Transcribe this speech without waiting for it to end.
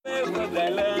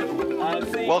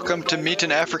Welcome to Meet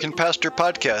an African Pastor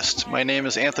podcast. My name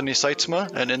is Anthony Seitzma,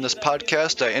 and in this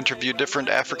podcast I interview different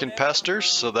African pastors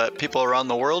so that people around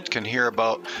the world can hear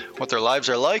about what their lives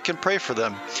are like and pray for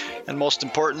them. And most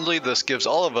importantly, this gives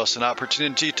all of us an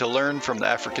opportunity to learn from the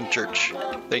African church.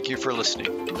 Thank you for listening.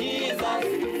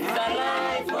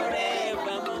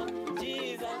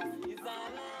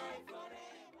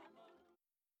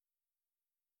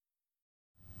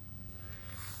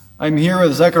 I'm here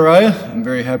with Zachariah. I'm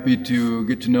very happy to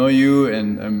get to know you,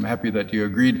 and I'm happy that you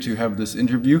agreed to have this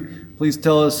interview. Please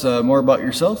tell us more about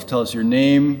yourself. Tell us your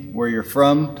name, where you're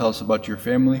from. Tell us about your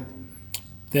family.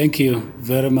 Thank you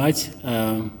very much.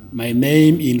 My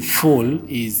name in full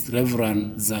is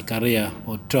Reverend Zachariah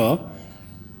Oto.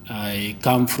 I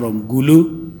come from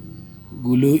Gulu.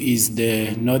 Gulu is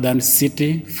the northern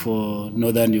city for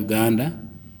northern Uganda,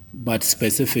 but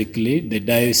specifically the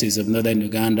Diocese of Northern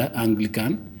Uganda,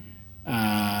 Anglican.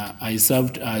 I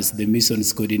served as the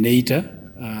missions coordinator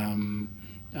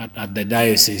at the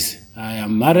diocese. I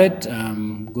am married.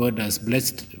 God has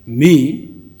blessed me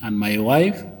and my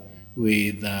wife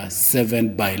with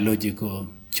 7 biological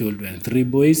children, 3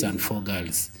 boys and 4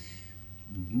 girls.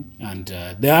 Mm-hmm. And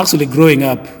they're actually growing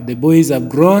up. The boys have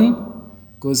grown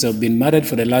because I've been married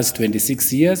for the last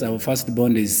 26 years. Our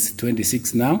firstborn is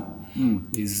 26 now.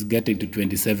 He's getting to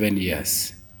 27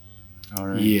 years. All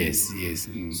right. Yes.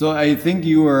 So I think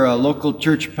you were a local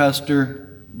church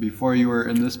pastor before you were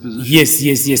in this position?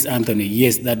 Yes, Anthony.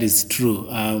 Yes, that is true.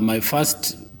 My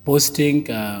first posting,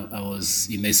 I was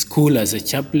in a school as a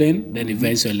chaplain. Then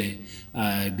eventually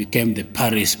I became the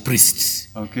parish priest.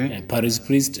 Okay. A parish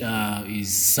priest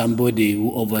is somebody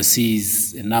who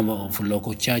oversees a number of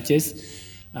local churches.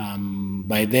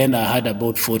 By then I had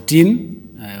about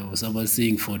 14. I was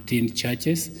overseeing 14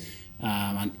 churches.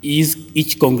 And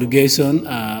each congregation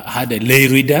had a lay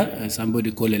reader,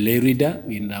 somebody called a lay reader.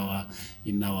 In our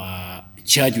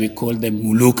church, we call them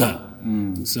muluka.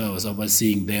 So I was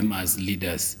overseeing them as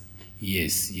leaders.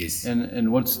 Yes. And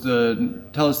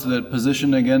tell us the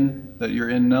position again that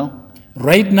you're in now?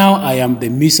 Right now, I am the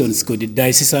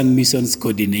diocesan missions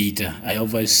coordinator. I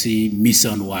oversee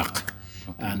mission work.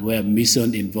 And where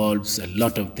mission involves a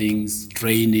lot of things: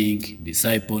 training,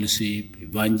 discipleship,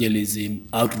 evangelism,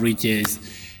 outreaches.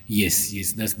 Yes,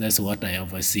 that's what I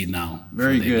oversee now.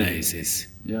 Very for the good. Diocese.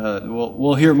 Yeah,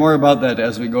 we'll hear more about that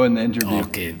as we go in the interview.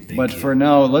 Okay, thank But you. for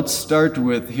now, let's start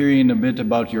with hearing a bit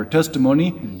about your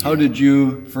testimony. How did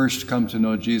you first come to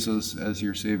know Jesus as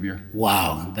your Savior?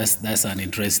 Wow, that's an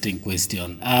interesting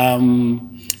question. I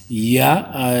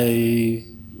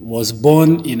was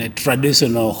born in a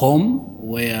traditional home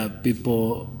where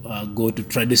people go to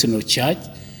traditional church,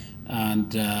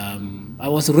 and I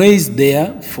was raised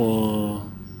there for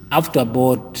after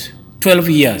about 12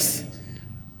 years.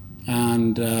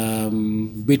 And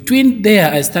between there,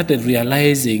 I started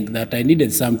realizing that I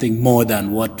needed something more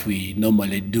than what we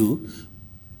normally do,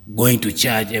 going to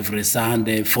church every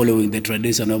Sunday, following the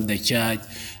tradition of the church,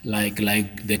 like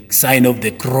the sign of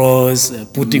the cross,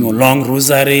 putting on long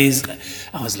rosaries.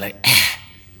 I was like,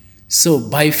 So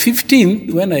by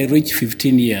 15, when I reached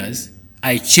 15 years,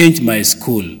 I changed my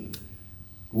school.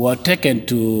 We were taken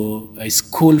to a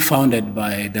school founded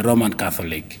by the Roman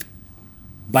Catholic.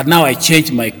 But now I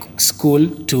changed my school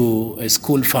to a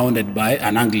school founded by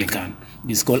an Anglican.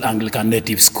 It's called Anglican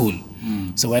Native School.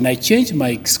 So when I changed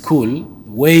my school,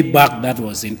 way back, that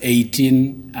was in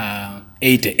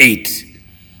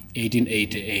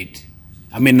 1988.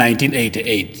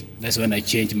 That's when I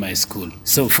changed my school.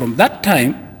 So from that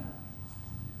time,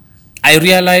 I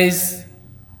realized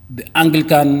the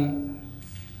Anglican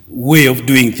way of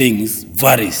doing things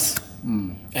varies.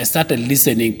 I started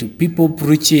listening to people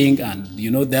preaching, and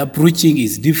their preaching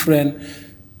is different.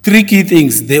 3 key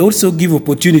things: they also give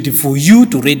opportunity for you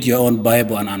to read your own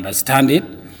Bible and understand it.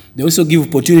 They also give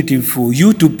opportunity for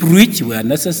you to preach where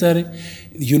necessary.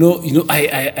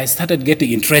 I started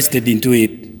getting interested into it.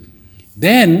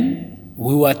 Then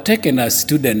we were taken as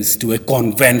students to a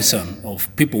convention of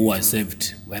people who are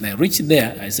saved. When I reached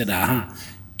there, I said,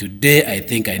 today I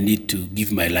think I need to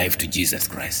give my life to Jesus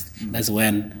Christ. That's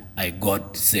when I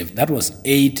got saved. That was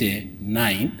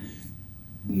 89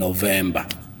 November.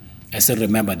 I still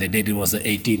remember the date. It was the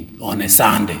 18th on a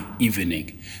Sunday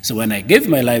evening. So when I gave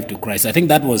my life to Christ, I think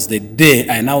that was the day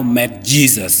I now met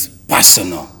Jesus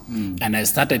personal. And I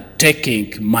started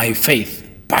taking my faith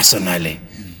personally.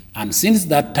 And since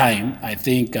that time, I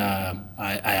think I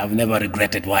have never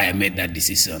regretted why I made that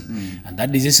decision. And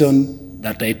that decision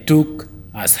that I took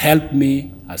has helped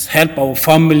me, has helped our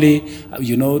family,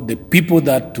 the people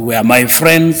that were my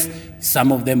friends.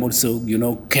 Some of them also,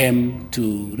 came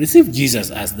to receive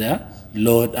Jesus as their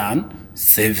Lord and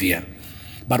Savior.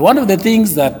 But one of the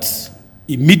things that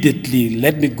immediately,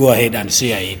 let me go ahead and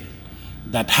share it,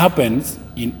 that happens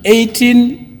in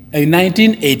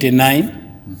 1989,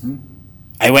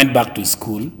 I went back to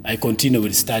school. I continued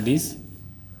with studies.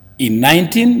 In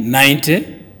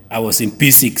 1990, I was in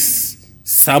P6.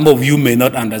 Some of you may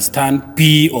not understand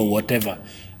P or whatever.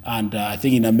 And I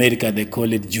think in America they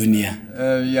call it junior.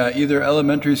 Either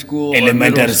elementary school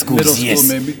Elementary or middle yes.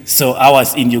 school maybe. So I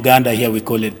was in Uganda, here we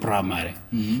call it primary.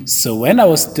 So when I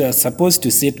was supposed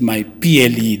to sit my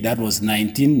PLE, that was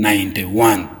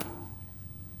 1991.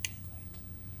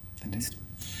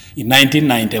 In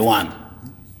 1991.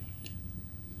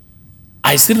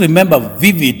 I still remember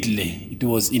vividly, it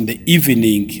was in the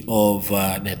evening of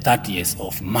the 30th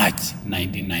of March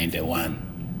 1991.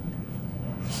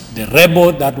 The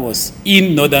rebel that was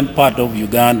in northern part of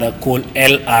Uganda called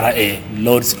LRA,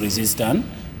 Lord's Resistance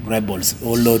Rebels,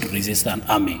 or Lord Resistance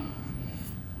Army.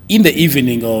 In the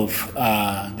evening of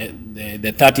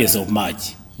the 30th of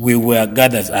March, we were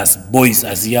gathered as boys,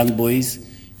 as young boys,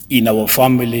 in our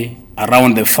family,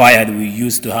 around the fire. We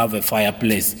used to have a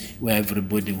fireplace where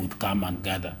everybody would come and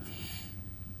gather.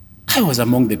 I was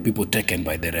among the people taken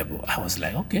by the rebel. I was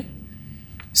like, okay.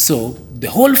 So the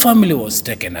whole family was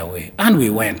taken away, and we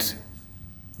went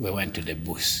to the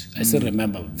bush. I still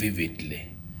remember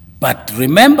vividly. But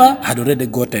remember, I had already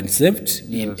gotten saved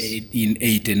in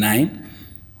 89.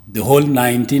 The whole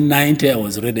 1990, I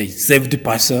was already a saved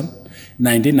person.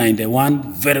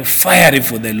 1991, very fiery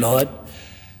for the Lord.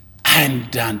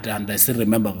 And I still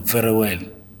remember very well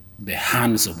the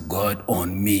hands of God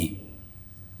on me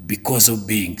because of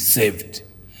being saved.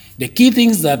 The key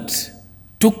things that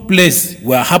took place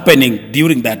were happening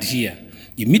during that year.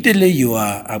 Immediately you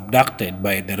are abducted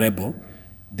by the rebel,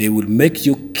 they will make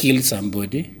you kill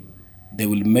somebody, they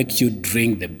will make you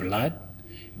drink the blood,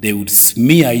 they would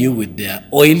smear you with their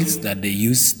oils that they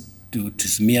use to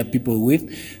smear people with,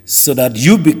 so that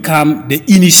you become the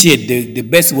initiate. The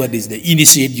best word is they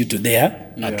initiate you to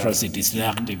their atrocities, their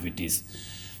activities.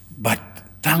 But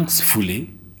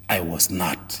thankfully, I was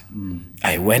not.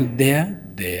 I went there,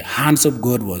 the hands of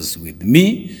God was with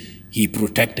me, He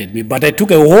protected me. But I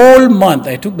took a whole month,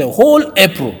 I took the whole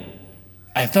April.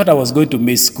 I thought I was going to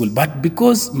miss school, but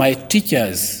because my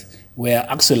teachers were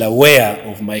actually aware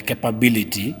of my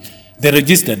capability, they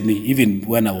registered me even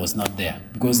when I was not there,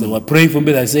 because they were praying for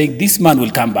me. They were saying, this man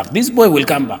will come back, this boy will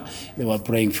come back. They were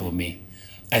praying for me.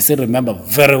 I still remember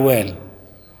very well,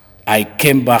 I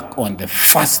came back on the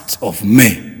 1st of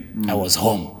May. I was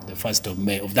home, the 1st of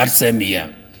May of that same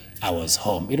year. I was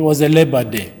home. It was a Labor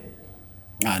Day.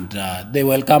 And they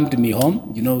welcomed me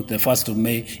home. You know, the 1st of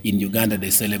May in Uganda,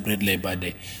 they celebrate Labor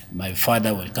Day. My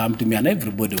father welcomed me, and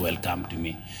everybody welcomed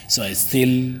me. So I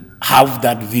still have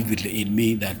that vividly in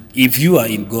me, that if you are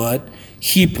in God,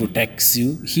 He protects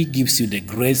you. He gives you the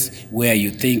grace where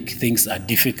you think things are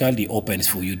difficult. He opens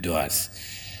for you doors.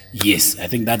 Yes, I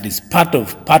think that is part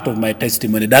of my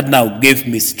testimony. That now gave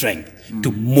me strength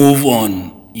to move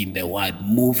on in the Word,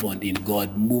 move on in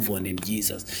God, move on in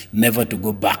Jesus, never to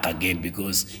go back again,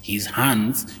 because His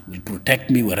hands will protect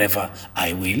me wherever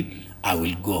I will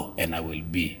go and I will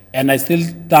be. And I still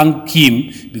thank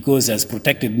Him because He has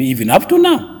protected me even up to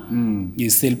now.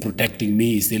 He's still protecting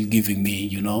me, He's still giving me,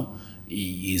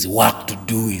 His work to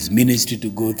do, His ministry to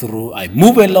go through. I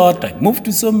move a lot, I move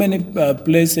to so many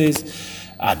places.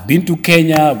 I've been to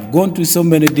Kenya, I've gone to so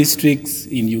many districts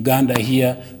in Uganda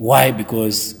here. Why?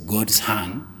 Because God's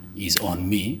hand is on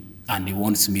me and He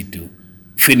wants me to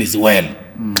finish well.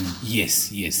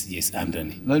 Yes,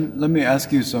 Anthony. Let me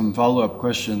ask you some follow-up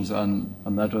questions on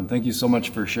that one. Thank you so much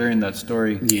for sharing that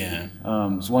story. Yeah.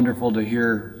 It's wonderful to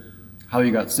hear how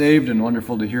you got saved and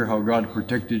wonderful to hear how God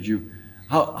protected you.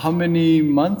 How many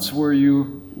months were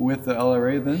you with the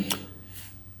LRA then?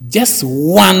 Just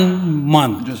 1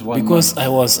 month. Just 1 because month. I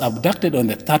was abducted on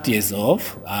the 30th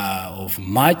of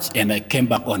March, and I came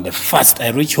back on the 1st. I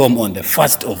reached home on the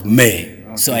 1st of May.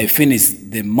 Okay. So I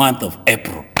finished the month of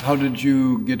April. How did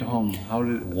you get home?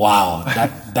 Wow,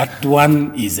 that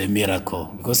one is a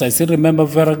miracle, because I still remember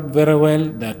very, very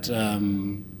well that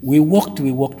we walked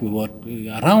around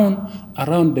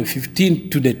the 15th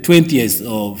to the 20th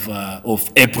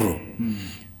of April.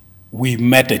 We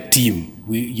met a team.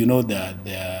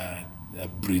 The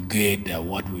brigade,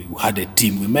 we had a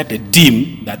team. We met a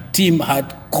team. That team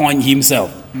had Kony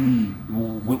himself.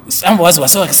 Some of us were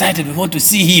so excited. We want to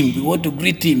see him. We want to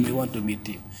greet him. We want to meet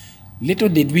him. Little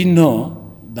did we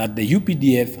know that the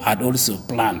UPDF had also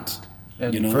planned,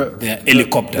 their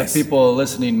helicopters. The people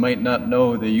listening might not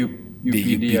know the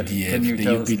The UPDF. Can you the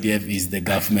tell us? UPDF is the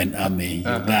government army,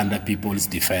 Uganda People's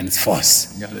Defense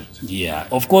Force. Got it. Yeah,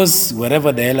 of course,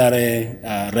 wherever the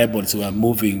LRA rebels were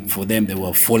moving, for them, they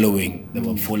were following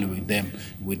them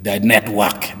with their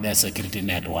network, their security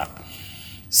network.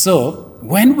 So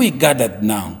when we gathered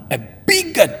now, a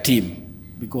bigger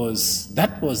team, because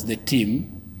that was the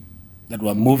team that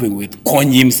were moving with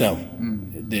Kony himself,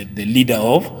 the leader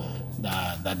of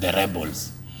the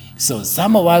rebels. So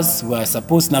some of us were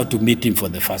supposed now to meet him for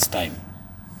the first time.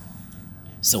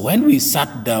 So when we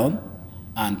sat down,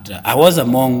 and I was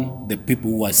among the people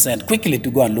who were sent quickly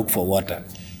to go and look for water.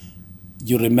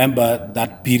 You remember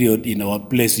that period in our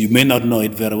place, you may not know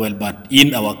it very well, but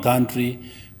in our country,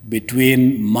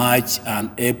 between March and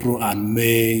April and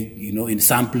May, in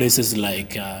some places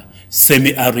like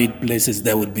semi-arid places,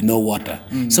 there would be no water.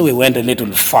 So we went a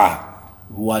little far.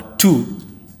 We were two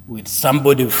with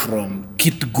somebody from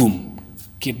Kitgum.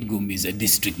 Kitgum is a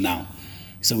district now.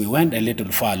 So we went a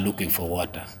little far looking for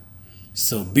water.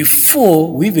 So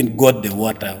before we even got the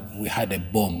water, we had a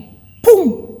bomb.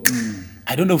 Boom!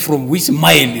 I don't know from which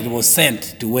mile it was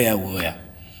sent to where we were.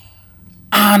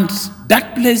 And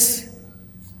that place,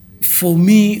 for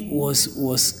me,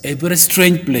 was a very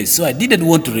strange place. So I didn't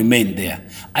want to remain there.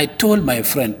 I told my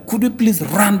friend, could we please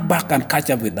run back and catch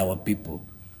up with our people?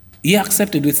 He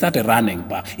accepted. We started running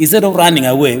back. Instead of running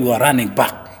away, we were running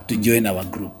back to join our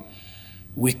group.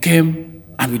 We came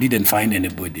and we didn't find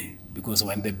anybody, because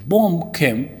when the bomb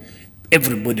came,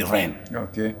 everybody ran.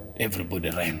 Okay. Everybody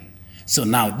ran. So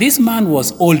now this man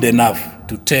was old enough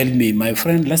to tell me, my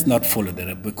friend, let's not follow the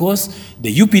rebel, because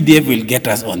the UPDF will get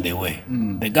us on the way.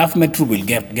 The government troop will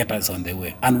get us on the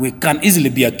way. And we can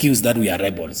easily be accused that we are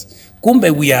rebels.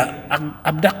 Kumbe, we are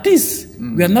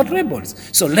abductees. We are not rebels.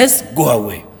 So let's go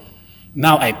away.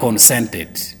 Now I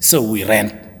consented. So we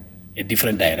ran a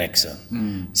different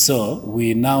direction. So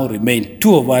we now remained,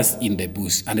 two of us in the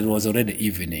bush, and it was already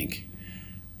evening.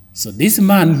 So this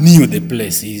man knew the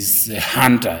place. He's a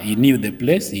hunter. He knew the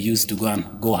place. He used to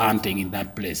go hunting in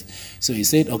that place. So he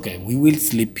said, okay, we will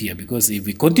sleep here, because if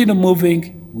we continue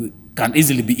moving, we can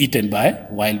easily be eaten by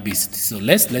wild beasts. So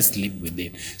let's sleep with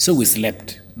it. So we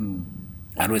slept.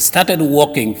 And we started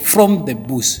walking from the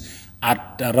bush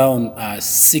at around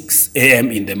 6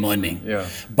 a.m. in the morning. Yeah.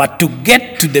 But to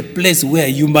get to the place where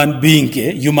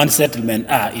human settlement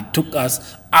are, it took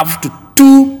us up to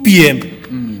 2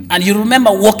 p.m. And you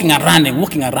remember walking and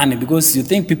running, because you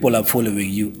think people are following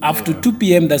you. After 2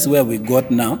 p.m., that's where we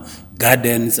got now,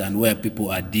 gardens and where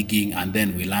people are digging, and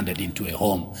then we landed into a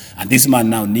home. And this man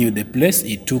now knew the place.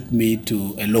 He took me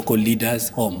to a local leader's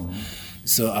home.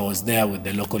 So I was there with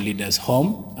the local leader's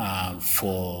home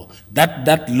for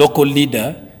that local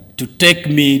leader to take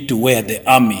me to where the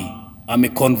army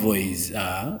convoys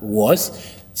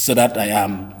was, so that I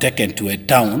am taken to a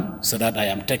town, so that I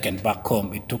am taken back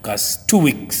home. It took us 2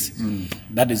 weeks.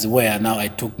 That is where now I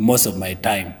took most of my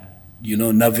time,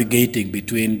 navigating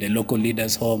between the local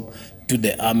leader's home to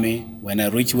the army. When I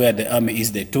reached where the army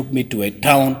is, they took me to a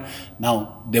town.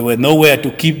 Now, they were nowhere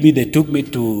to keep me. They took me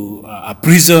to a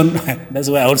prison. That's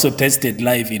why I also tested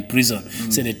life in prison.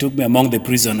 So they took me among the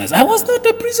prisoners. I was not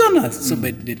a prisoner, so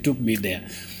but they took me there.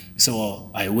 So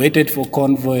I waited for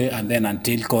convoy, and then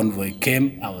until convoy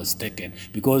came, I was taken.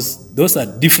 Because those are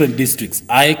different districts.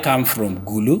 I come from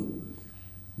Gulu.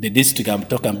 The district I'm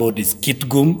talking about is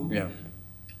Kitgum. Yeah.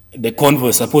 The convoy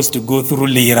is supposed to go through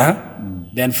Lira,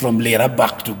 then from Lira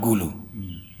back to Gulu.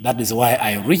 That is why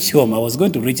I reached home. I was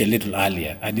going to reach a little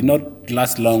earlier. I did not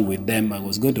last long with them. I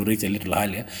was going to reach a little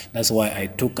earlier. That's why I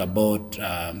took about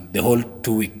the whole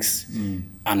 2 weeks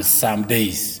and some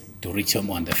days to reach home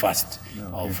on the 1st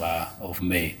of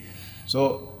May.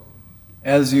 So,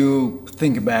 as you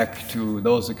think back to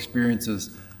those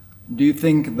experiences, do you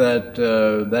think that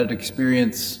that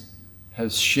experience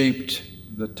has shaped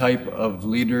the type of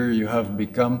leader you have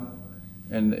become?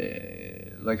 And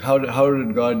how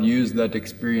did God use that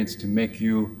experience to make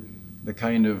you the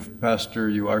kind of pastor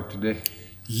you are today?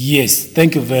 Yes,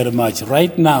 thank you very much.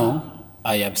 Right now,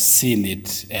 I have seen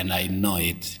it and I know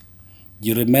it.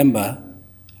 You remember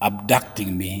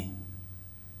abducting me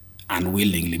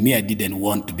unwillingly. Me, I didn't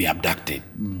want to be abducted.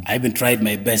 I even tried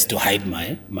my best to hide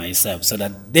myself so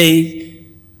that they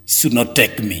should not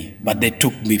take me, but they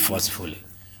took me forcefully.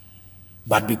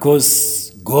 But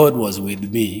because God was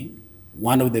with me,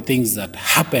 one of the things that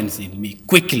happens in me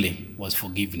quickly was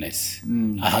forgiveness.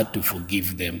 I had to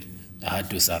forgive them. I had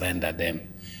to surrender them.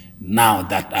 Now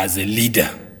that as a leader,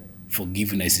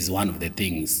 forgiveness is one of the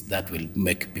things that will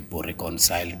make people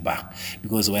reconcile back.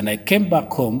 Because when I came back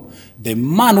home, the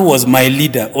man who was my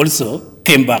leader also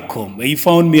came back home. He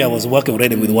found me, I was working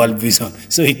already with World Vision.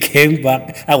 So he came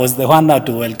back. I was the one now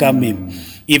to welcome him.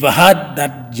 If I had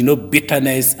that,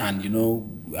 bitterness and,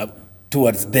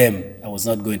 towards them, I was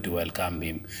not going to welcome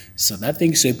him. So that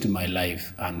thing shaped my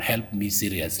life and helped me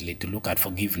seriously to look at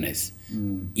forgiveness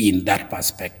in that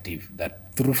perspective,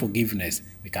 that through forgiveness,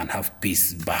 we can have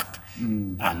peace back.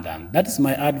 And that is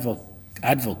my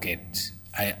advocate.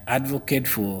 I advocate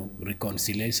for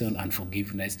reconciliation and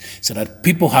forgiveness so that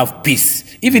people have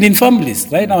peace, even in families.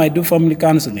 Right now I do family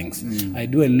counselings. I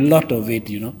do a lot of it,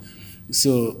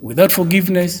 So without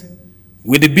forgiveness,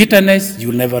 with the bitterness,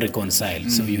 you'll never reconcile.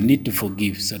 So you need to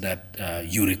forgive so that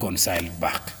you reconcile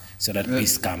back, so that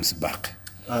peace comes back.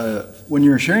 When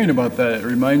you were sharing about that, it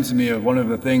reminds me of one of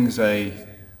the things I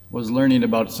was learning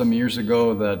about some years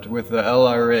ago, that with the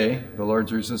LRA, the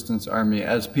Lord's Resistance Army,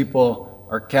 as people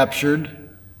are captured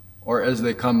or as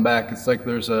they come back, it's like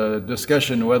there's a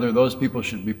discussion whether those people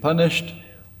should be punished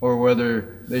or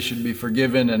whether they should be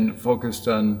forgiven and focused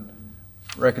on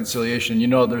reconciliation.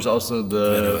 There's also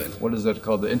what is that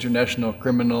called? The International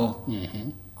Criminal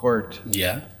Court.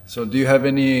 Yeah. So do you have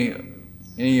any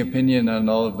opinion on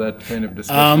all of that kind of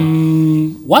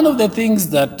discussion? One of the things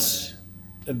that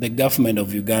the government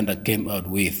of Uganda came out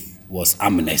with was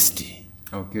amnesty.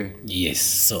 Okay. Yes.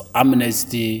 So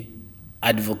amnesty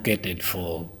advocated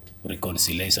for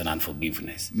reconciliation and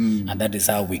forgiveness, and that is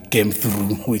how we came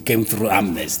through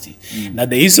amnesty. Now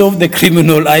the issue of the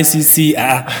criminal ICC,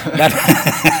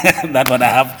 that one I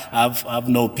have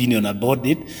no opinion about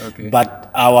it. Okay. But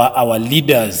our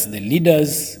leaders, the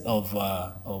leaders of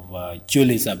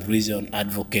Chule sub-region,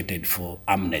 advocated for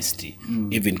amnesty.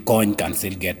 Even Coin can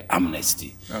still get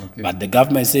amnesty. Okay. But the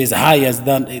government says, he has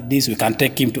done this, we can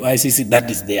take him to ICC, that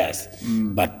is theirs.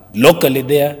 But locally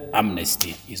there,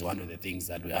 amnesty is one of the things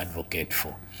that we advocate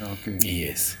for. Okay.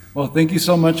 Yes. Well, thank you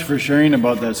so much for sharing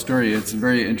about that story. It's a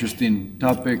very interesting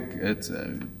topic. It's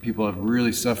people have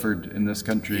really suffered in this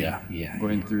country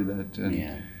going through that.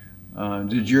 And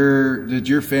did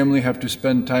your family have to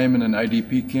spend time in an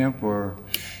IDP camp or?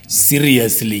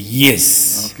 Seriously,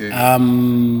 yes. Okay.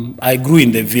 I grew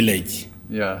in the village.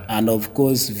 Yeah. And of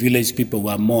course, village people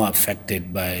were more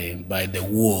affected by the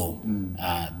war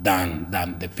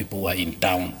than the people who were in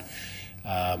town.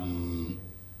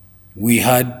 We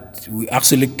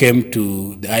actually came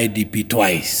to the IDP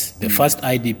twice. The first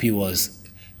IDP was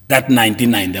that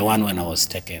 1991 when I was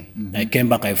taken. I came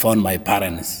back, I found my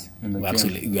parents who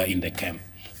were in the camp.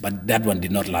 But that one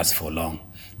did not last for long.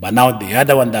 But now the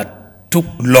other one that took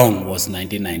long was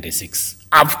 1996,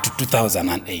 up to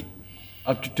 2008.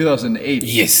 Up to 2008?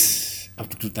 Yes, up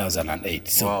to 2008.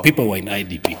 So Wow. people were in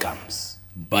IDP camps,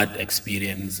 bad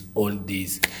experience, all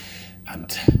these. And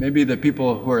maybe the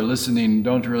people who are listening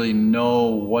don't really know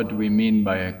what we mean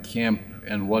by a camp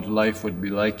and what life would be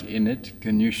like in it.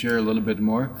 Can you share a little bit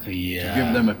more? Yeah. To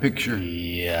give them a picture.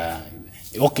 Yeah.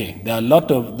 Okay, there are a lot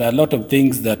of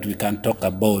things that we can talk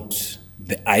about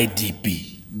the IDP.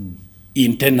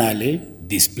 Internally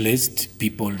displaced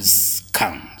people's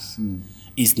camps.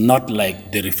 It's not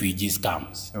like the refugees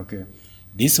camps. Okay.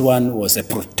 This one was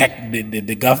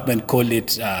the government called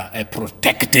it a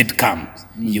protected camp.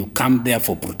 You come there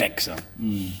for protection.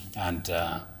 And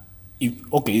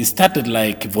it started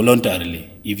like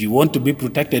voluntarily. If you want to be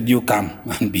protected, you come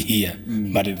and be here.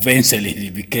 But eventually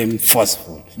it became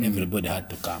forceful. Everybody had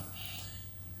to come.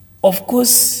 Of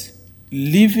course,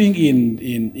 living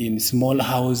in small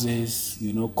houses,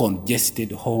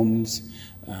 congested homes,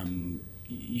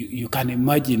 you can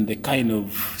imagine the kind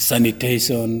of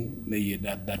sanitation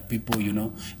that people,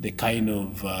 the kind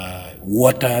of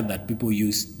water that people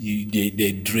use,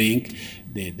 they drink,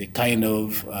 the kind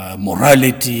of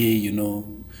morality,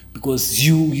 because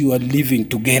you are living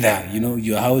together,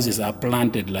 your houses are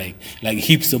planted like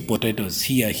heaps of potatoes,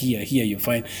 here, you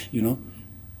find,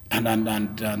 and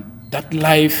that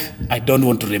life, I don't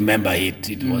want to remember it.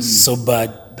 It was so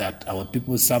bad that our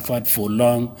people suffered for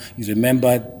long. You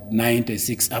remember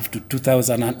 96 up to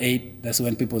 2008, that's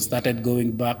when people started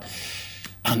going back.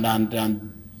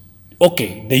 And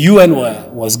okay, the UN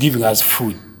was giving us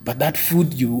food, but that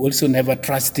food you also never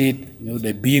trusted,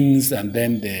 the beans and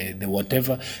then the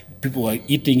whatever. People were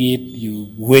eating it,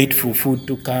 you wait for food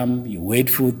to come, you wait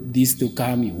for this to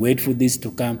come, you wait for this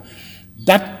to come.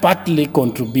 That partly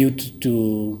contributes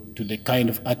to the kind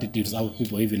of attitudes our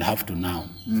people even have to now.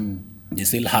 They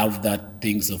still have that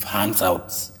things of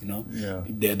handouts, Yeah.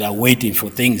 They're waiting for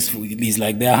things. It's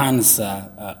like their hands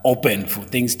are open for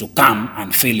things to come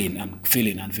and fill in.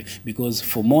 Because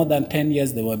for more than 10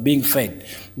 years they were being fed.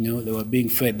 They were being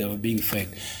fed.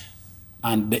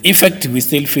 And the effect, we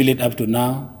still feel it up to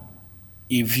now.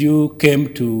 if you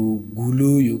came to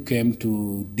Gulu, you came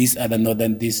to these other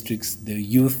northern districts, the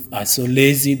youth are so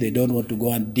lazy, they don't want to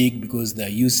go and dig because they're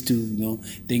used to,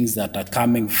 things that are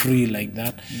coming free like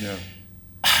that. Yeah.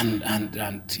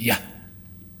 And yeah,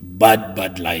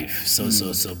 bad life.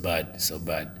 So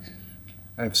bad.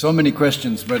 I have so many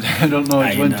questions, but I don't know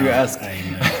which one to ask. I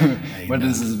know. But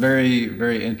this is very,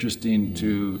 very interesting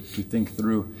to think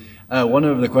through. One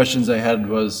of the questions I had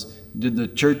was, did the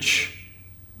church,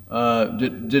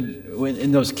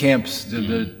 in those camps,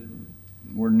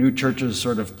 were new churches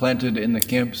sort of planted in the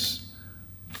camps?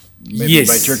 Maybe Yes.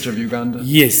 by Church of Uganda?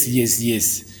 Yes.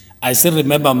 I still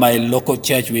remember my local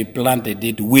church, we planted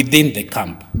it within the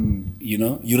camp.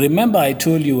 You remember I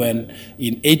told you when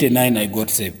in 89 I got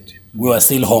saved. We were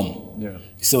still home. Yeah.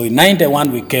 So in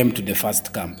 91 we came to the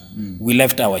first camp. We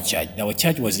left our church. Our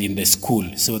church was in the school,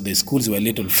 so the schools were a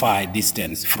little far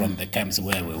distance from the camps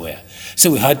where we were.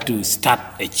 So we had to start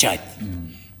a church.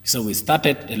 So we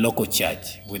started a local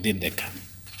church within the camp.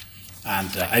 And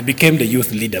I became the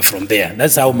youth leader from there.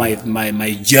 That's how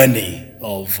my journey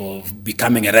of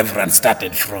becoming a reverend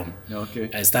started from. Okay.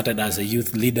 I started as a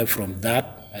youth leader from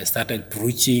that. I started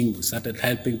preaching, we started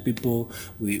helping people.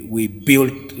 We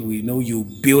built, you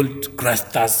build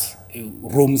clusters,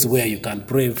 rooms where you can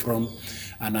pray from.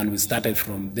 And then we started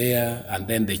from there. And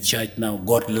then the church now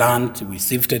got land. We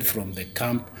shifted from the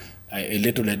camp a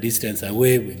little distance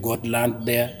away. We got land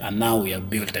there. And now we have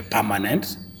built a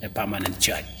permanent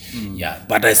church. Yeah,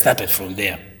 but I started from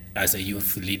there as a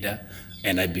youth leader.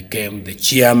 And I became the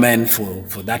chairman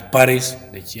for that parish,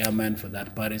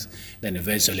 Then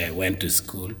eventually I went to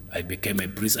school. I became a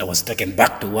priest. I was taken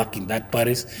back to work in that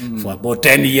parish for about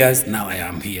 10 years. Now I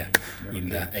am here.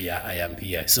 I am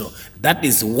here. So that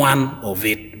is one of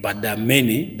it. But there are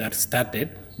many that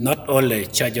started, not only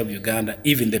Church of Uganda,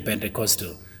 even the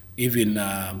Pentecostal,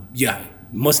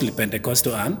 mostly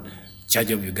Pentecostal and Church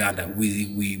of Uganda.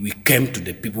 We came to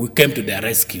the people, we came to their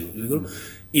rescue.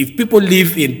 If people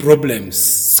live in problems,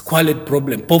 squalid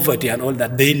problem, poverty and all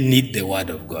that, they need the word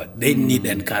of God. They need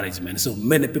encouragement. So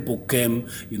many people came,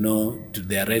 to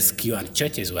their rescue, and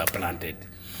churches were planted.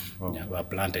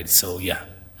 So yeah,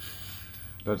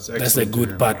 that's a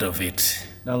good part of it.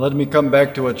 Now let me come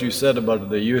back to what you said about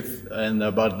the youth and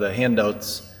about the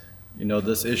handouts,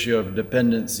 this issue of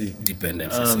dependency.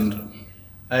 Dependency syndrome.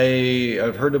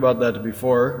 I've heard about that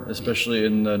before, especially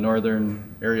in the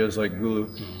northern areas like Gulu.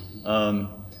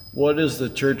 What is the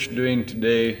church doing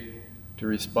today to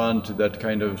respond to that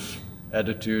kind of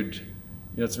attitude?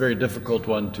 It's a very difficult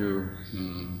one to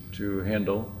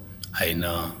handle. I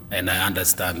know, and I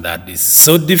understand that it's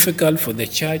so difficult for the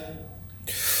church.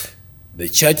 The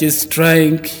church is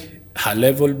trying her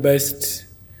level best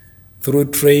through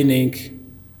training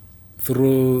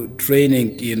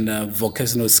in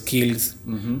vocational skills.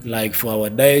 Like for our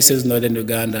diocese, Northern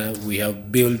Uganda, we have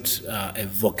built a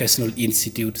vocational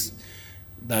institute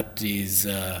that is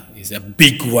a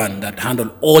big one that handles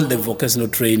all the vocational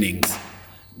trainings.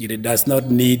 It does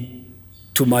not need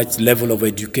too much level of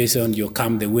education. You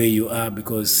come the way you are,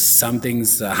 because some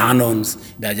things are hand-ons.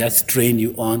 They just train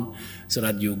you on so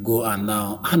that you go and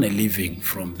now earn a living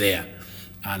from there.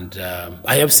 And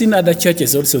I have seen other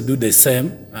churches also do the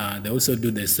same. They also do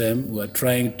the same. We are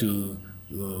trying to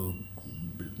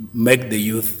make the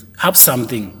youth have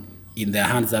something in their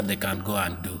hands that they can go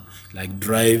and do, like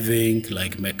driving,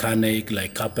 like mechanic,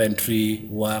 like carpentry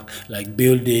work, like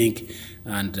building,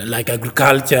 and like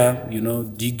agriculture,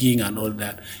 digging and all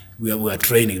that. We are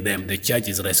training them. The church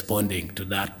is responding to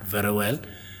that very well.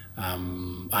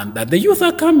 And that the youth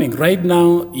are coming right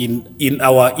now in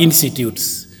our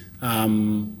institutes.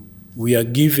 We are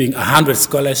giving 100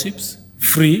 scholarships,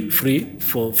 free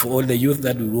for all the youth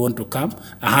that we want to come,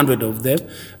 100 of them.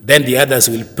 Then the others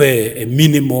will pay a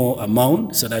minimal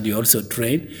amount so that you also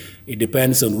train. It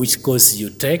depends on which course you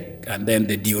take, and then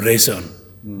the duration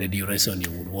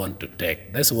you would want to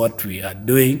take. That's what we are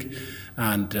doing.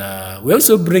 And we're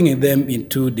also bringing them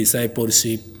into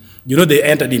discipleship. They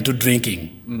entered into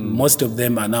drinking. Most of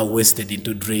them are now wasted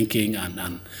into drinking,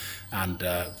 and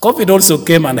COVID also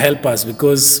came and helped us,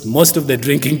 because most of the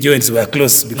drinking joints were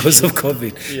closed because of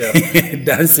COVID.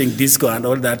 Dancing, disco and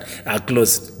all that are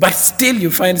closed. But still you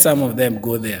find some of them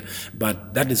go there.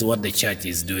 But that is what the church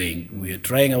is doing. We are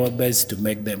trying our best to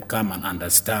make them come and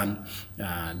understand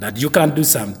that you can do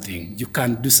something. You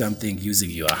can do something using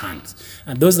your hands.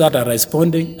 And those that are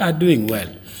responding are doing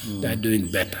well. They're doing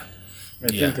better. I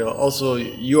think also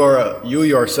you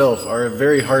yourself are a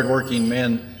very hardworking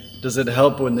man. Does it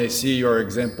help when they see your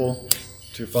example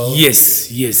to follow?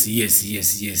 Yes.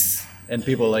 And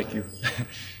people like you.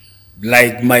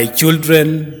 Like my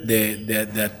children,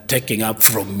 they're taking up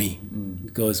from me.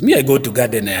 Because me, I go to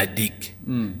garden and I dig.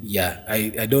 Yeah,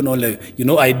 I don't only,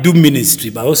 I do ministry,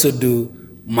 but I also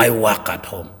do my work at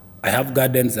home. I have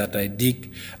gardens that I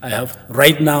dig.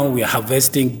 Right now we are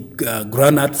harvesting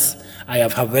groundnuts. I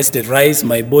have harvested rice.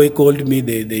 My boy called me,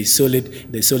 they sold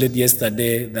it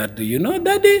yesterday that,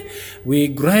 Daddy, we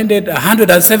grinded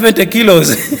 170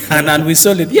 kilos and we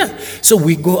sold it. Yeah. So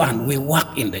we go and we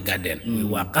work in the garden. We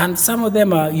work. And some of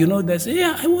them are, they say,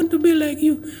 yeah, I want to be like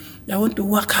you. I want to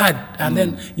work hard. And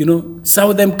then, some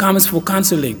of them comes for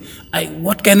counseling.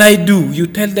 What can I do? You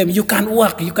tell them, you can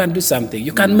work, you can do something.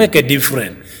 You can make a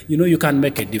difference. You can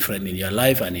make a difference in your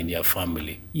life and in your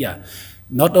family. Yeah.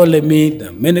 Not only me, there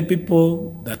are many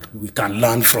people that we can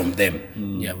learn from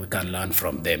them. Yeah, we can learn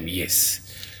from them, yes.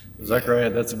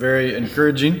 Zachariah, that's very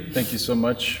encouraging. Thank you so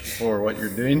much for what you're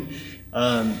doing.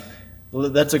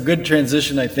 That's a good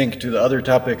transition, I think, to the other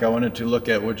topic I wanted to look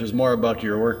at, which is more about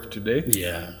your work today.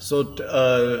 Yeah. So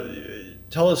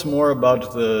tell us more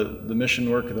about the mission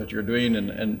work that you're doing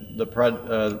and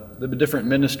the different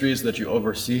ministries that you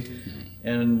oversee.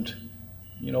 And,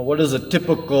 what does a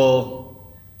typical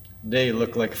day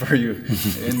look like for you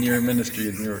in your ministry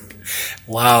in New York?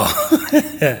 Wow.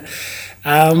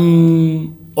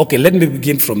 Okay, let me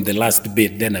begin from the last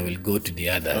bit, then I will go to the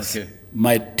others. Okay.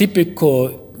 My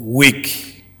typical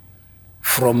week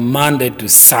from Monday to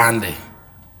Sunday,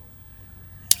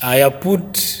 I have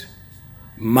put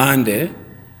Monday,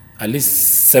 at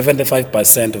least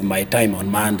 75% of my time on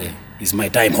Monday is my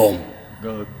time home.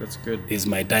 Good, that's good. Is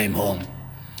my time home.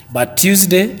 But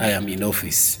Tuesday, I am in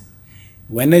office.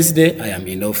 Wednesday, I am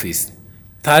in office.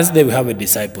 Thursday, we have a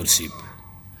discipleship.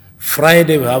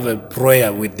 Friday, we have a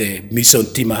prayer with the mission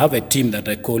team. I have a team that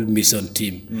I call mission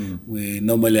team. We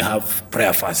normally have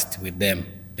prayer fast with them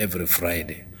every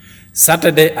Friday.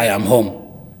 Saturday, I am home.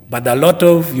 But a lot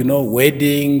of,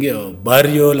 wedding,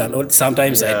 burial, and all,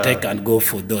 sometimes I take and go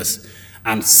for those.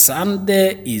 And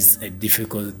Sunday is a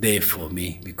difficult day for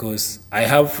me because I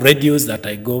have radios that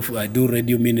I go for. I do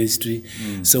radio ministry.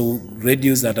 So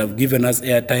radios that have given us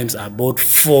airtimes are about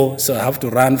 4. So I have to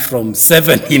run from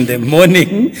 7 in the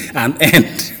morning and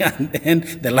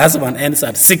end. The last one ends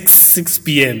at 6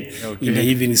 p.m. in the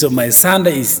evening. So my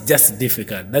Sunday is just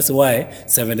difficult. That's why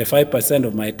 75%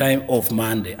 of my time off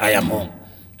Monday, I am home.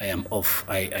 I am off.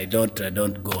 I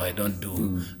don't go. I don't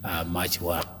do much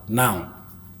work. Now,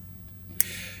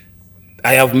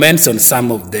 I have mentioned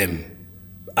some of them.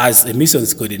 As a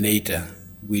missions coordinator,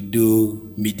 we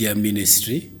do media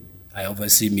ministry. I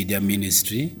oversee media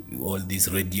ministry, all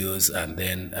these radios, and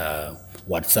then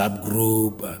WhatsApp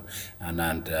group, and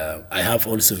I have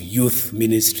also youth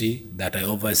ministry that I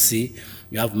oversee.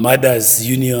 We have Mothers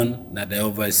Union that I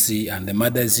oversee, and the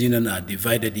Mothers Union are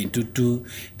divided into 2.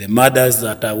 The mothers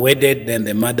that are wedded, then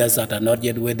the mothers that are not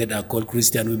yet wedded are called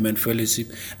Christian Women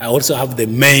Fellowship. I also have the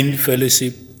main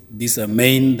fellowship. These are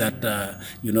men that,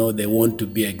 they want to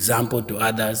be example to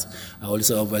others. I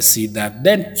also oversee that.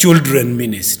 Then children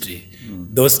ministry.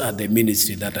 Those are the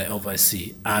ministry that I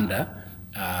oversee under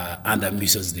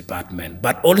missions department.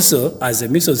 But also, as a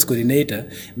missions coordinator,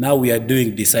 now we are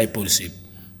doing discipleship.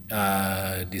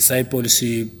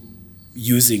 Discipleship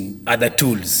using other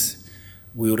tools.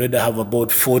 We already have about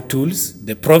 4 tools.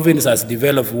 The province has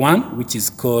developed one, which is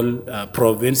called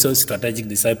Provincial Strategic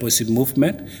Discipleship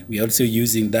Movement. We're also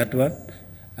using that one.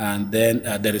 And then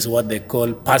there is what they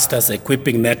call Pastors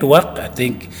Equipping Network. I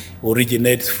think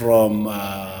originates from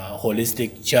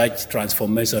Holistic Church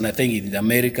Transformation. I think in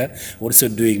America, also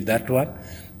doing that one.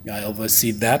 I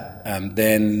oversee that. And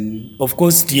then, of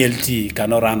course, TLT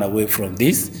cannot run away from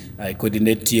this. I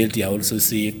coordinate TLT. I also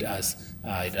see it as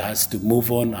it has to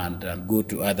move on and go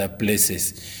to other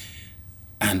places.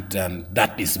 And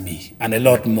that is me, and a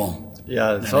lot more.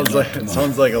 Yeah, it sounds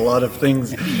like a lot of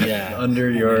things under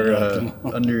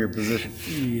your position.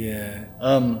 Yeah.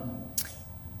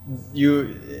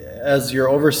 You, as you're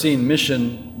overseeing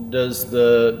mission,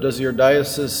 does your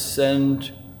diocese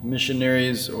send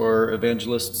missionaries or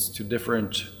evangelists to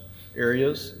different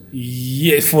areas?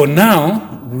 Yeah, for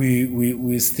now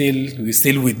we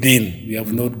still within. We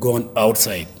have not gone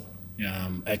outside,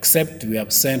 except we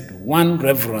have sent one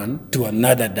reverend to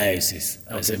another diocese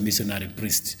as a missionary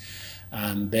priest,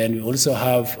 and then we also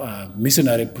have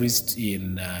missionary priests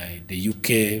in the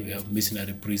UK. We have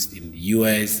missionary priests in the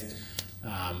US.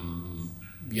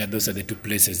 Those are the 2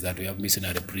 places that we have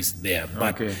missionary priests there.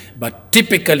 But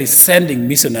typically sending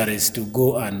missionaries to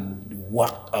go and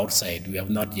work outside, we have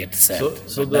not yet sent.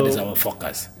 So that is our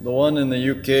focus. The one in the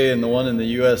UK and the one in the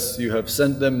US, you have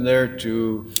sent them there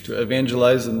to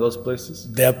evangelize in those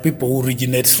places? There are people who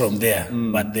originate from there,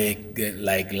 but they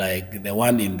like the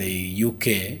one in the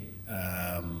UK.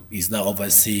 is now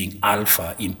overseeing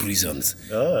Alpha in prisons.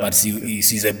 But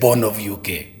she's a born of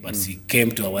UK. But she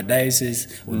came to our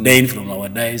diocese, ordained from our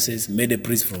diocese, made a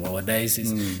priest from our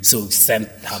diocese, so sent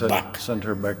her back. Sent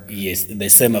her back. Yes, the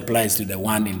same applies to the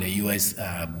one in the US.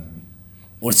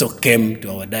 Also came to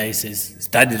our diocese,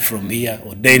 studied from here,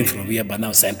 ordained from here, but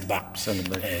now sent back. Sent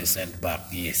back,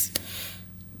 yes.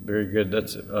 Very good.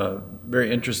 That's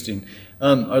very interesting.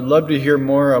 I'd love to hear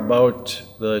more about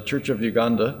the Church of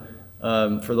Uganda.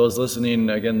 For those listening,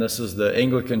 again, this is the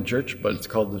Anglican Church, but it's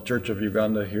called the Church of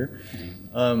Uganda here.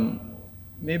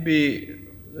 Maybe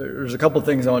there's a couple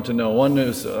things I want to know. One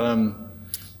is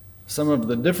some of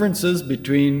the differences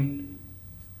between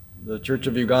the Church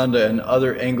of Uganda and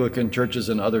other Anglican churches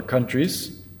in other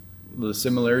countries, the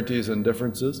similarities and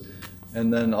differences,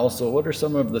 and then also what are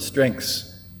some of the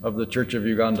strengths of the Church of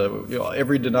Uganda? You know,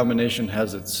 every denomination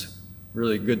has its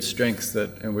really good strengths,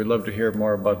 and we'd love to hear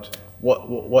more about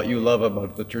what you love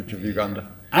about the Church of Uganda.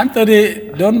 Anthony,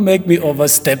 don't make me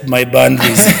overstep my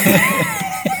boundaries.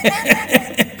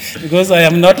 Because I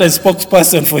am not a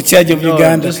spokesperson for Church of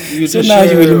Uganda. So now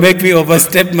you will make me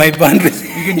overstep my boundaries.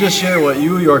 You can just share what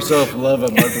you yourself love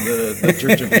about the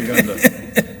Church of Uganda.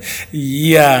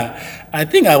 Yeah, I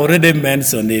think I already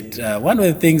mentioned it. One of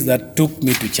the things that took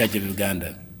me to Church of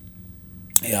Uganda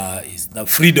is the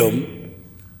freedom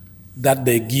that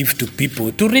they give to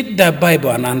people to read the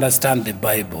Bible and understand the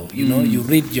Bible. You know, you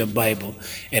read your Bible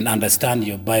and understand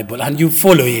your Bible and you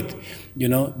follow it. You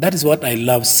know, that is what I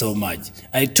love so much.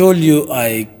 I told you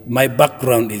my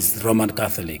background is Roman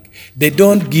Catholic. They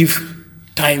don't give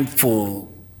time for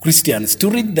Christians to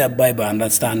read their Bible and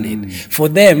understand it. For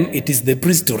them, it is the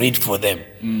priest to read for them.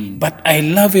 But I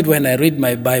love it when I read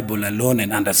my Bible alone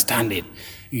and understand it.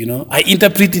 You know, I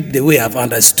interpret it the way I've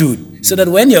understood. So that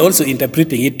when you're also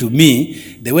interpreting it to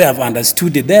me, the way I've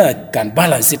understood it, there I can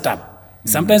balance it up.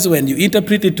 Sometimes when you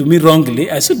interpret it to me wrongly,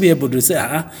 I should be able to say,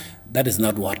 that is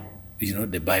not what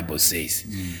the Bible says.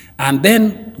 And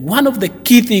then one of the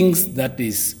key things that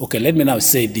is, okay, let me now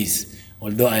say this,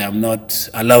 although I am not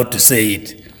allowed to say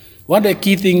it. One of the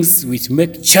key things which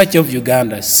make Church of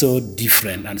Uganda so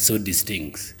different and so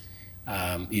distinct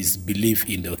is belief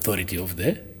in the authority of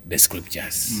the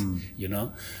scriptures. You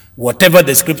know, whatever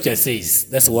the scripture says,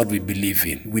 that's what we believe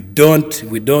in. We don't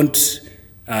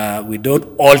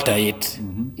alter it.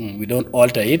 We don't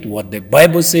alter it. What the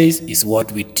Bible says is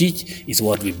what we teach, is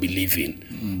what we believe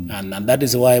in. And that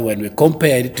is why when we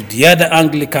compare it to the other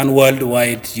Anglican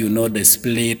worldwide, you know, the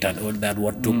split and all that,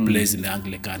 what took place in the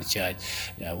Anglican Church,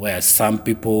 where some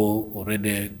people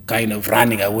already kind of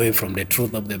running away from the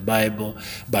truth of the Bible,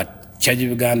 but Church of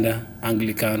Uganda,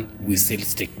 Anglican, we still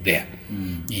stick there.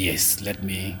 Yes, let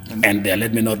me end there.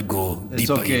 Let me not go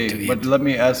deeper into it. But let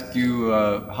me ask you,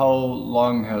 how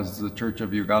long has the Church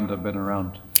of Uganda been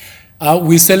around?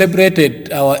 We celebrated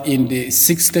in the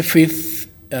 65th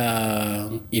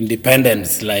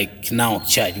independence, like now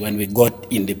Church, when we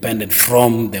got independent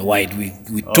from the white. We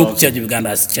took Church of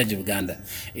Uganda as Church of Uganda.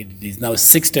 It is now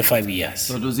 65 years.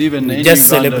 So it was even we in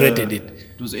just Uganda, celebrated it.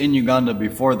 It was in Uganda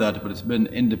before that, but it's been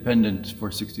independent for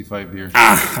 65 years.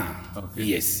 Okay.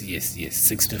 Yes,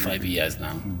 65 years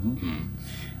now.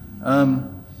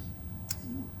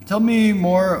 Tell me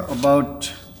more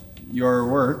about your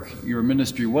work, your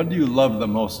ministry. What do you love the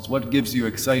most? What gives you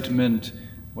excitement?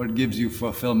 What gives you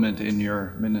fulfillment in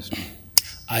your ministry?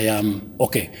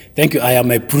 Thank you. I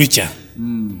am a preacher.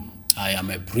 I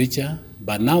am a preacher.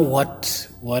 But now what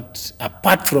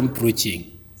apart from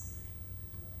preaching,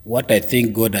 what I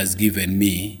think God has given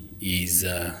me is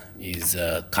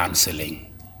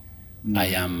counseling. I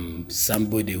am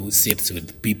somebody who sits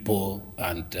with people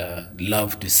and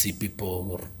love to see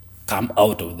people come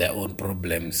out of their own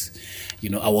problems. You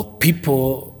know, our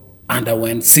people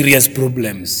underwent serious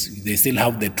problems. They still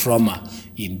have the trauma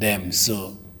in them.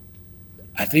 So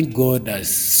I think God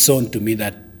has shown to me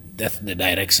that that's the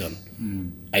direction.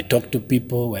 I talk to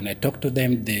people. When I talk to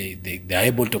them, they're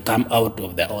able to come out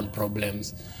of their own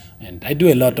problems. And I do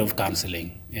a lot of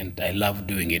counseling, and I love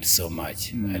doing it so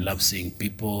much. I love seeing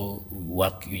people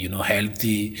work,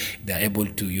 healthy. They're able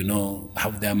to,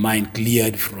 have their mind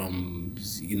cleared from,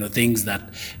 things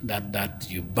that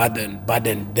you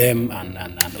burden them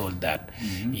and all that.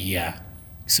 Yeah.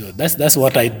 So that's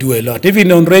what I do a lot.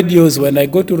 Even on radios, when I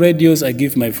go to radios, I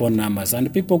give my phone numbers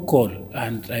and people call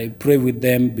and I pray with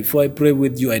them. Before I pray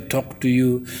with you, I talk to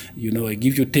you. I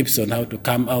give you tips on how to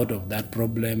come out of that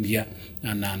problem. Yeah,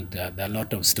 and there are a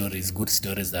lot of stories, good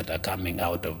stories that are coming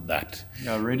out of that.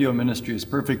 Yeah, radio ministry is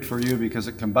perfect for you because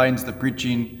it combines the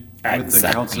preaching with the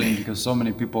counseling, because so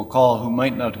many people call who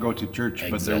might not go to church,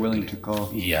 but they're willing to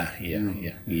call.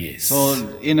 Yes.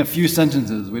 So in a few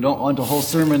sentences, we don't want a whole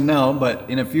sermon now, but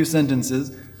in a few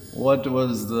sentences, what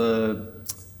was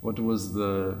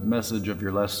the message of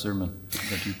your last sermon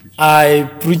that you preached? I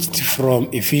preached from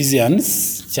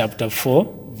Ephesians chapter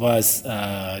 4, verse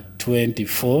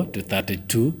 24 to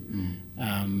 32.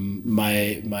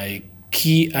 My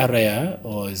key area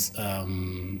was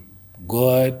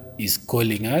God is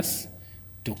calling us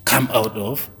to come out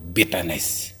of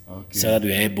bitterness, so that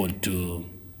we are able to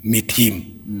meet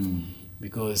Him.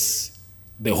 Because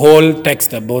the whole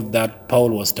text about that,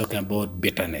 Paul was talking about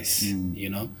bitterness,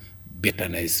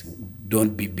 bitterness.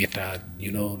 Don't be bitter,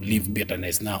 leave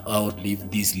bitterness now out,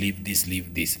 leave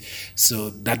this. So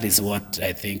that is what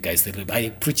I think I said. I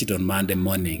preach it on Monday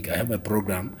morning. I have a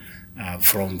program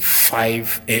from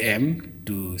 5 a.m.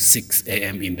 to 6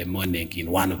 a.m. in the morning in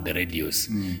one of the radios.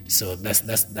 So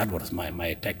that was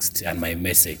my text, and my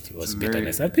message was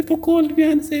bitterness. And people called me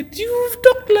and said, "You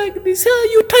talk like this,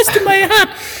 you touched my heart.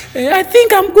 I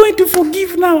think I'm going to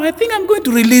forgive now. I think I'm going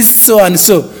to release so and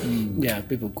so." Yeah,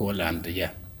 people call, and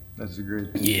That's great.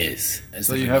 Yes.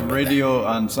 So you have radio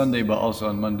on Sunday, but also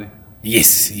on Monday?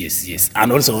 Yes,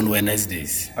 and also on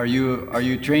Wednesdays. Are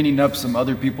you training up some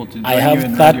other people to join I you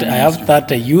in radio I have ministry?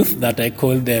 30 youth that I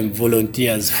call them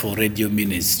volunteers for radio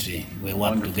ministry. We work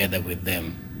Wonderful. together with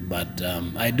them. But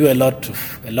I do a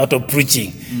lot of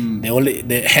preaching.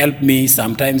 They help me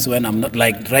sometimes when I'm not,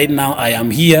 like right now I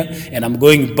am here and I'm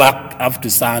going back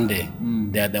after Sunday.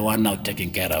 They are the one now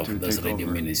taking care of those take radio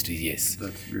over. ministries. Yes.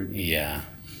 That's great. Yeah.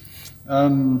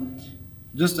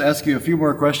 Just to ask you a few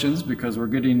more questions because we're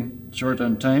getting short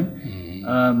on time.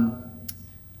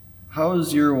 How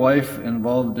is your wife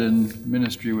involved in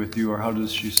ministry with you, or how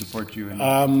does she support you?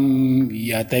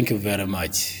 Thank you very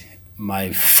much.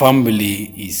 My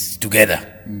family is together.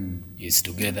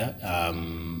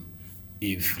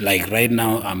 If like right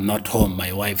now I'm not home,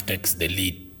 my wife takes the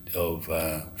lead of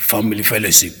family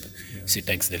fellowship. She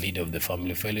takes the lead of the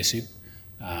family fellowship.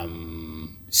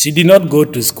 She did not go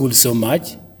to school so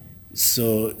much,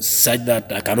 so such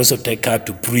that I can also take her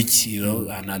to preach,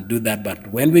 and I do that.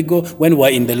 But when we're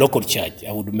in the local church,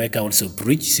 I would make her also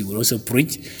preach. She will also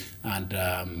preach,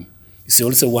 and she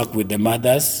also work with the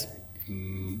mothers.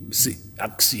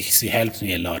 She helps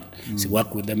me a lot. She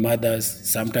works with the mothers,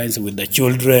 sometimes with the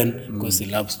children, because she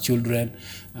loves children.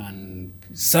 And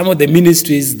some of the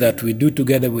ministries that we do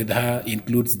together with her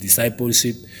includes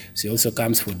discipleship. She also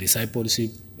comes for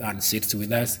discipleship and sits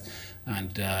with us.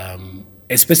 And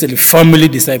especially family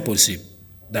discipleship,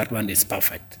 that one is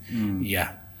perfect.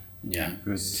 Yeah.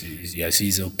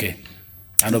 She's okay.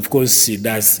 And of course, she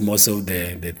does most of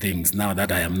the things. Now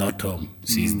that I am not home,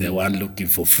 she's the one looking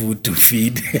for food to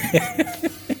feed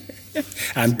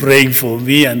and praying for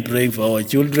me and praying for our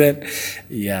children.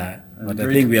 Yeah, but I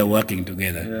think we are working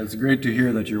together. Yeah, it's great to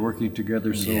hear that you're working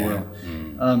together so well.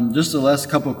 Just the last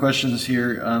couple of questions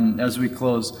here as we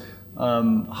close.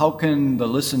 How can the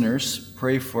listeners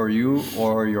pray for you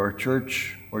or your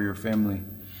church or your family?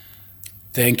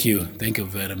 Thank you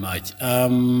very much.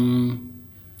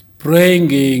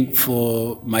 Praying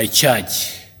for my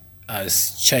church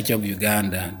as Church of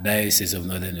Uganda, Diocese of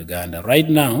Northern Uganda. Right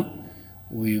now,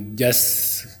 we've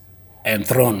just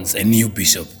enthroned a new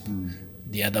bishop.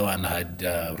 The other one had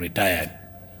retired,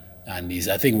 and is,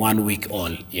 I think, 1 week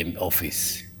old in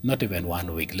office. Not even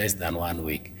 1 week, less than 1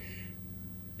 week.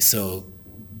 So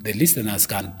the listeners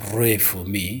can pray for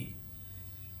me,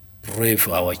 pray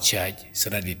for our church,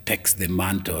 so that it takes the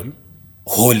mantle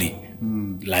wholly,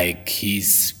 like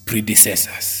his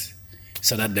predecessors,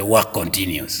 so that the work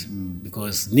continues.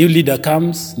 Because new leader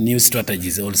comes, new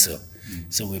strategies also.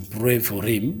 So we pray for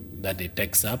him that it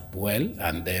takes up well,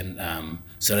 and then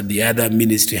so that the other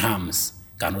ministry arms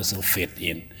can also fit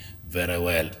in very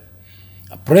well.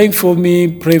 Praying for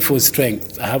me, pray for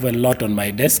strength. I have a lot on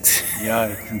my desk. Yeah,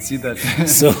 I can see that.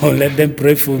 So let them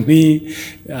pray for me,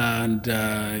 and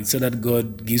so that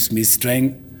God gives me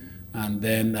strength. And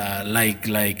then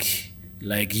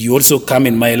like you also come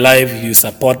in my life, you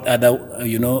support other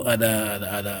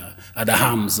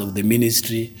arms of the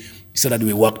ministry, so that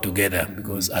we work together,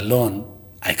 because alone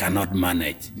I cannot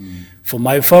manage. For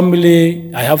my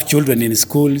family, I have children in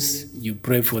schools. You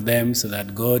pray for them so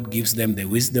that God gives them the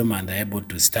wisdom and they're able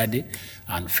to study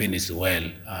and finish well.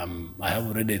 I have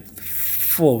already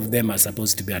 4 of them are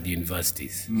supposed to be at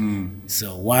universities.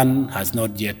 So one has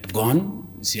not yet gone.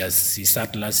 She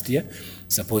sat last year,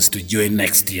 supposed to join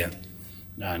next year.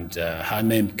 And her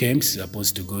name came, she's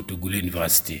supposed to go to Gulu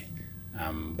University.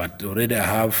 But already I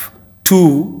have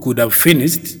 2 could have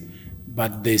finished,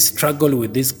 but they struggle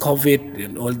with this COVID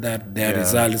and all that. Their Yeah.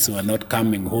 results were not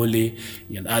coming wholly,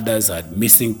 and others are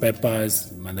missing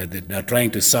papers. And they're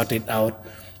trying to sort it out.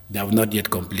 They have not yet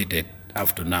completed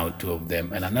up to now, 2 of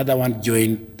them. And another one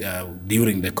joined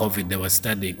during the COVID. They were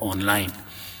studying online.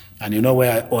 And you know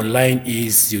where online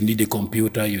is, you need a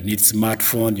computer, you need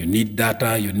smartphone, you need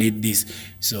data, you need this.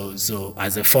 So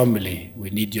as a family,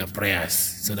 we need your prayers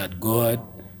so that God,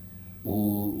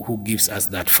 who gives us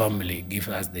that family, gives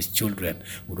us the children,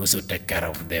 would also take care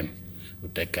of them.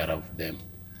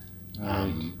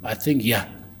 I think, yeah.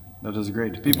 That is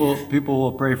great. People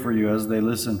will pray for you as they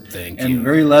listen. Thank and you.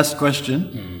 very last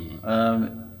question.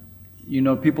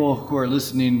 People who are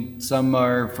listening, some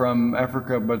are from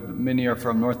Africa, but many are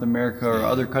from North America or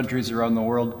other countries around the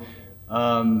world.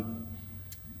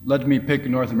 Let me pick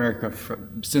North America,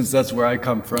 since that's where I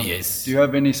come from. Yes. Do you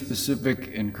have any specific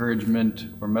encouragement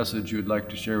or message you would like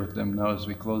to share with them now as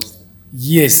we close?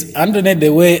 Yes, Anthony, the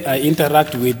way I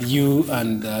interact with you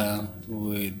and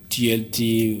with TLT,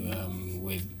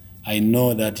 I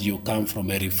know that you come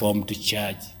from a Reformed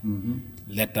church. Mm-hmm.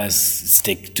 Let us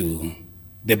stick to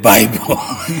the Bible.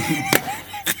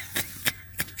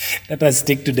 Let us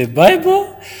stick to the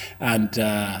Bible. And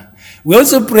we're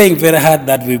also praying very hard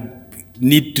that we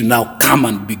need to now come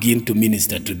and begin to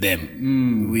minister to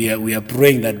them. We are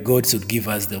praying that God should give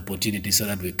us the opportunity so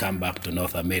that we come back to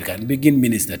North America and begin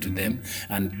minister to them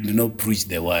and preach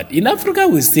the word. In Africa,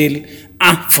 we still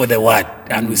act for the word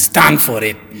and we stand for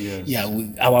it. Yes. Yeah,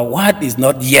 our word is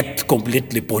not yet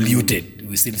completely polluted.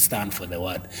 We still stand for the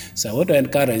word. So I want to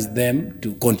encourage them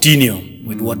to continue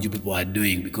with what you people are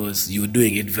doing, because you're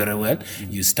doing it very well.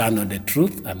 You stand on the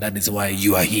truth, and that is why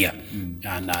you are here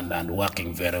and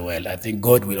working very well. I think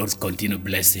God will also continue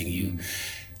blessing you.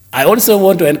 I also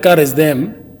want to encourage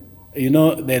them.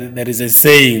 There is a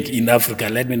saying in Africa,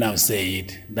 let me now say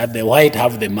it, that the white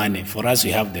have the money. For us,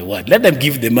 we have the word. Let them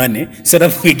give the money so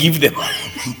that we give the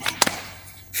money.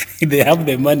 They have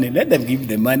the money. Let them give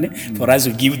the money. For us,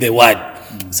 we give the word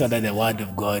so that the word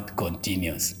of God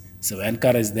continues. So I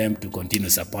encourage them to continue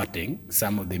supporting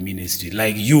some of the ministry.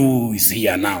 Like you is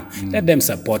here now. Let them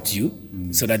support you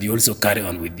so that you also carry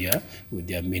on with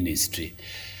their ministry.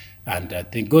 And I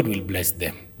think God will bless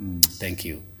them. Thank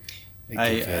you.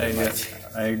 Thank you very much.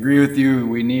 I agree with you.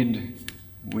 We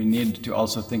need to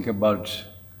also think about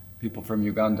people from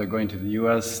Uganda going to the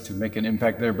U.S. to make an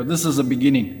impact there. But this is a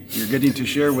beginning. You're getting to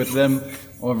share with them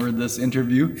over this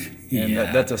interview, and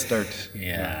that's a start.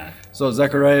 Yeah. So,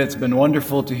 Zachariah, it's been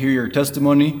wonderful to hear your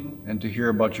testimony and to hear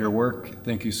about your work.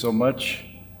 Thank you so much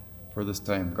for this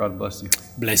time. God bless you.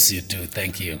 Bless you too.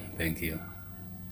 Thank you. Thank you.